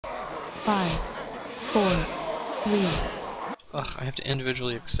5, 4, 3. Ugh, I have to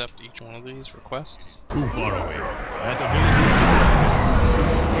individually accept each one of these requests. Too far away. That ability.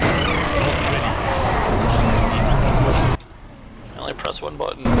 I only press one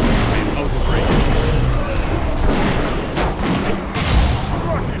button. Out of range.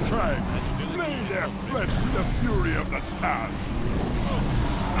 Rocky tribe, flay their flesh with the fury of the sun.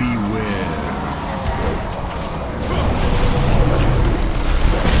 Beware.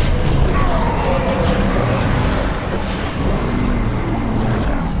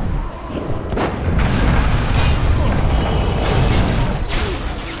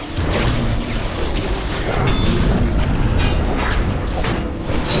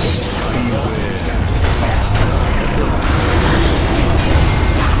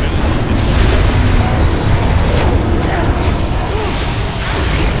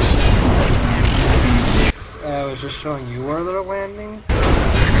 I was just showing you where they're landing.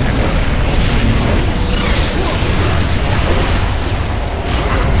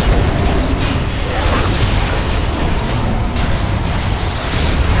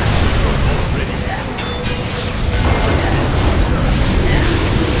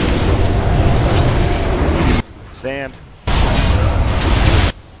 Sand.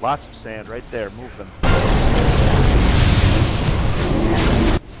 Lots of sand right there. Move them.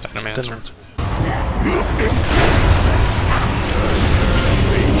 Dynamancer.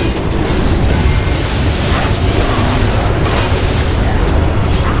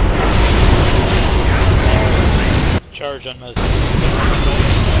 Charge on Mez.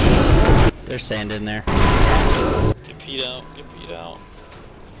 There's sand in there. Get Pete out. Get Pete out.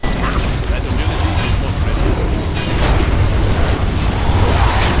 That ability is not ready.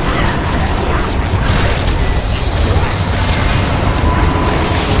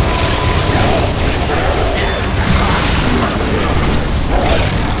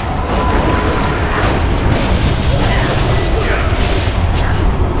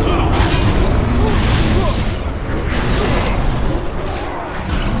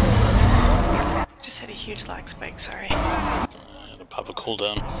 Just hit a huge lag spike, sorry. To pop a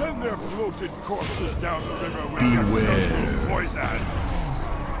cooldown. Send their bloated corpses down the river with Beware. their jungle poison.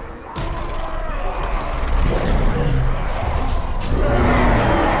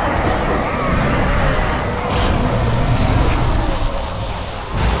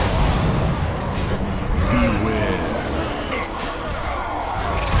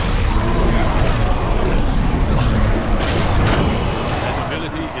 That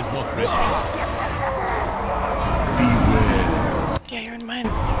ability is not ready. Yeah, you're in mine.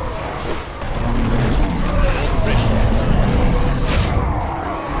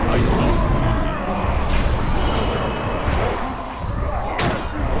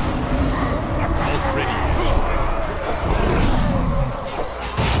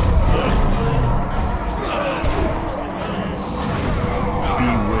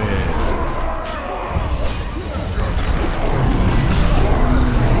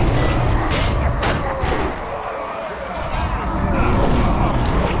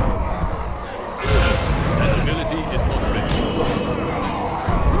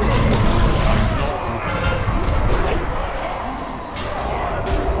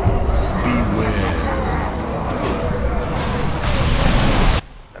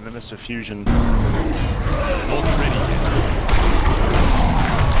 Mr. Fusion. Not ready yet.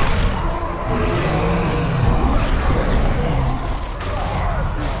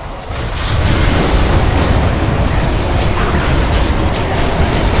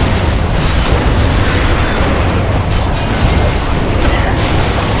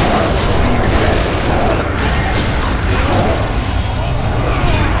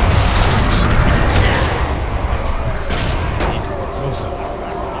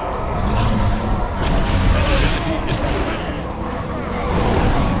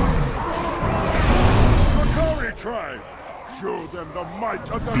 Tribe, show them the might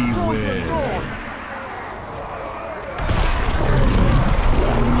of the Frozen Lord.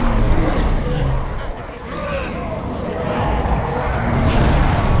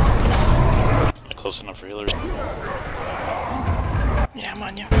 Close enough for healers. Yeah, I'm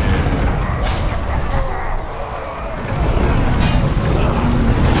on you.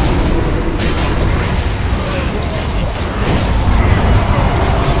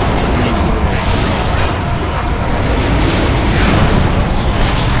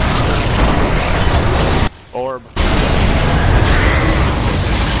 Orb.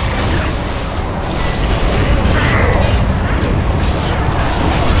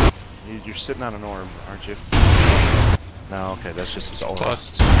 You're sitting on an orb, aren't you? No, okay, that's just his orb.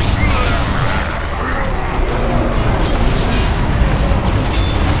 Plus.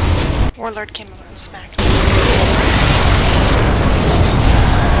 Warlord came over and smacked.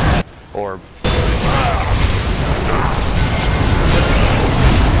 Orb.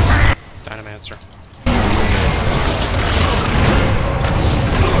 Dynamancer.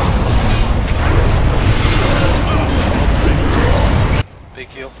 Big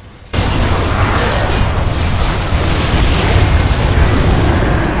heal.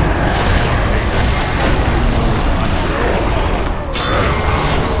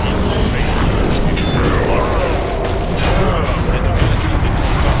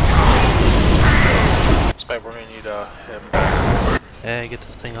 Spike, we're gonna need him. Hey, get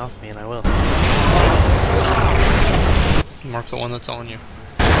this thing off me and I will. Mark the one that's on you.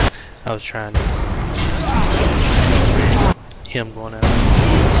 I was trying to. Him going out.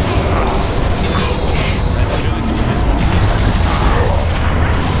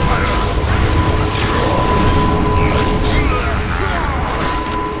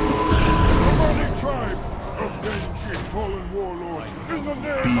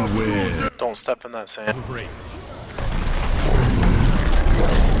 Beware. Don't step in that sand.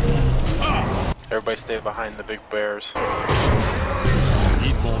 Everybody stay behind the big bears.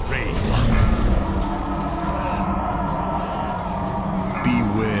 Need more rain.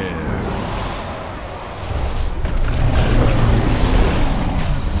 Beware.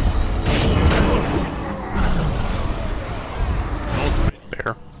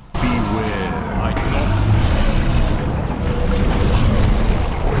 Bear. Beware. I do not.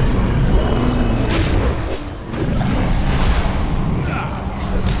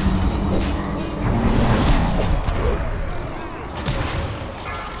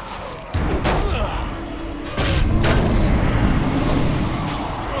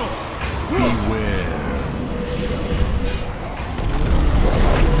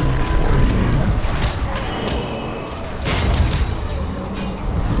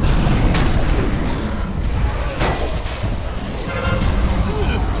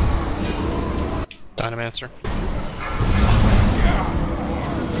 Dynamancer.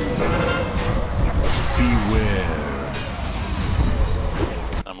 Beware.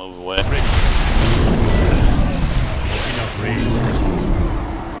 I move away. Enough rain.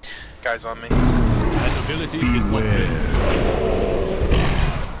 Guys on me. That ability is not ready.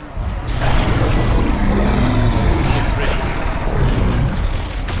 Not ready.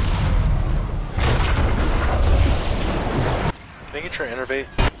 Can I get your innervate?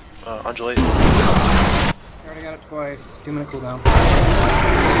 Undulate. I already got it twice. 2-minute cooldown.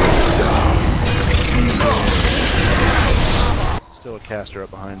 Still a caster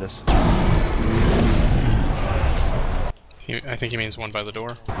up behind us. I think he means one by the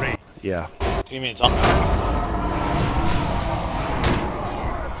door. Rain. Yeah. You mean something?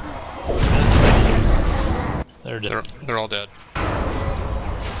 They're dead. They're all dead.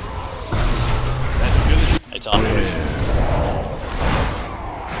 That ability. It's on.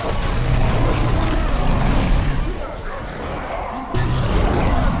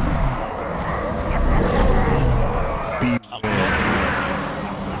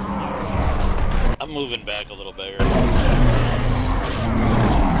 I'm moving back a little bigger.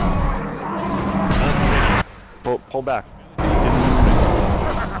 Pull back.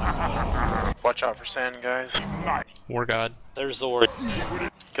 Watch out for sand, guys. War God. There's the word.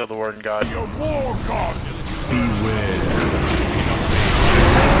 Kill the warden god. Your war god. Beware.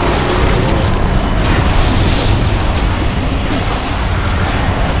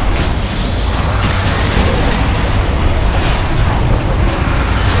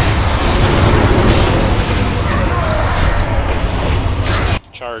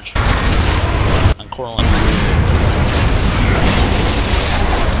 Charge. On Corlin.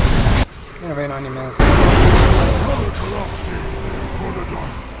 Innovate on you, miss. Horridon.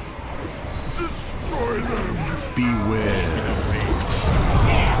 Destroy them. Beware.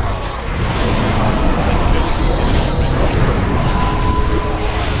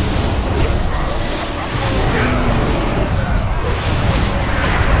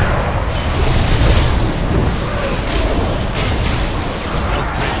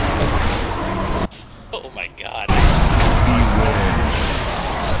 Oh my god.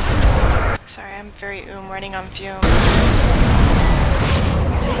 Sorry, I'm very running on fume.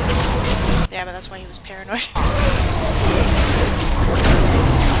 Yeah, but that's why he was paranoid.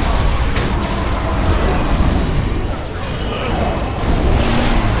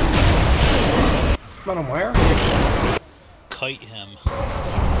 But I'm where? Kite him.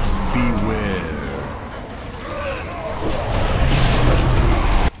 Beware.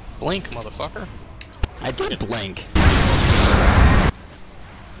 Blink, motherfucker. I did blink.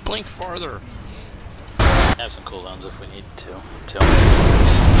 Blink farther. Have some cooldowns if we need to.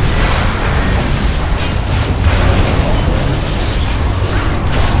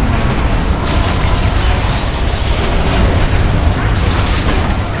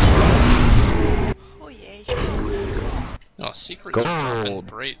 Secrets are dropping Gold.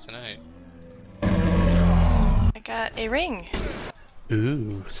 great tonight. I got a ring.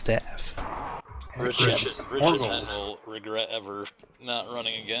 Ooh, staff. Richard Or gold. will regret ever not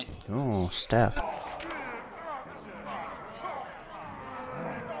running again. Oh, staff.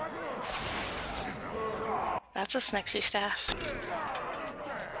 That's a smexy staff.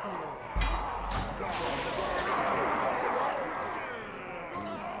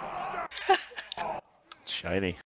 Shiny.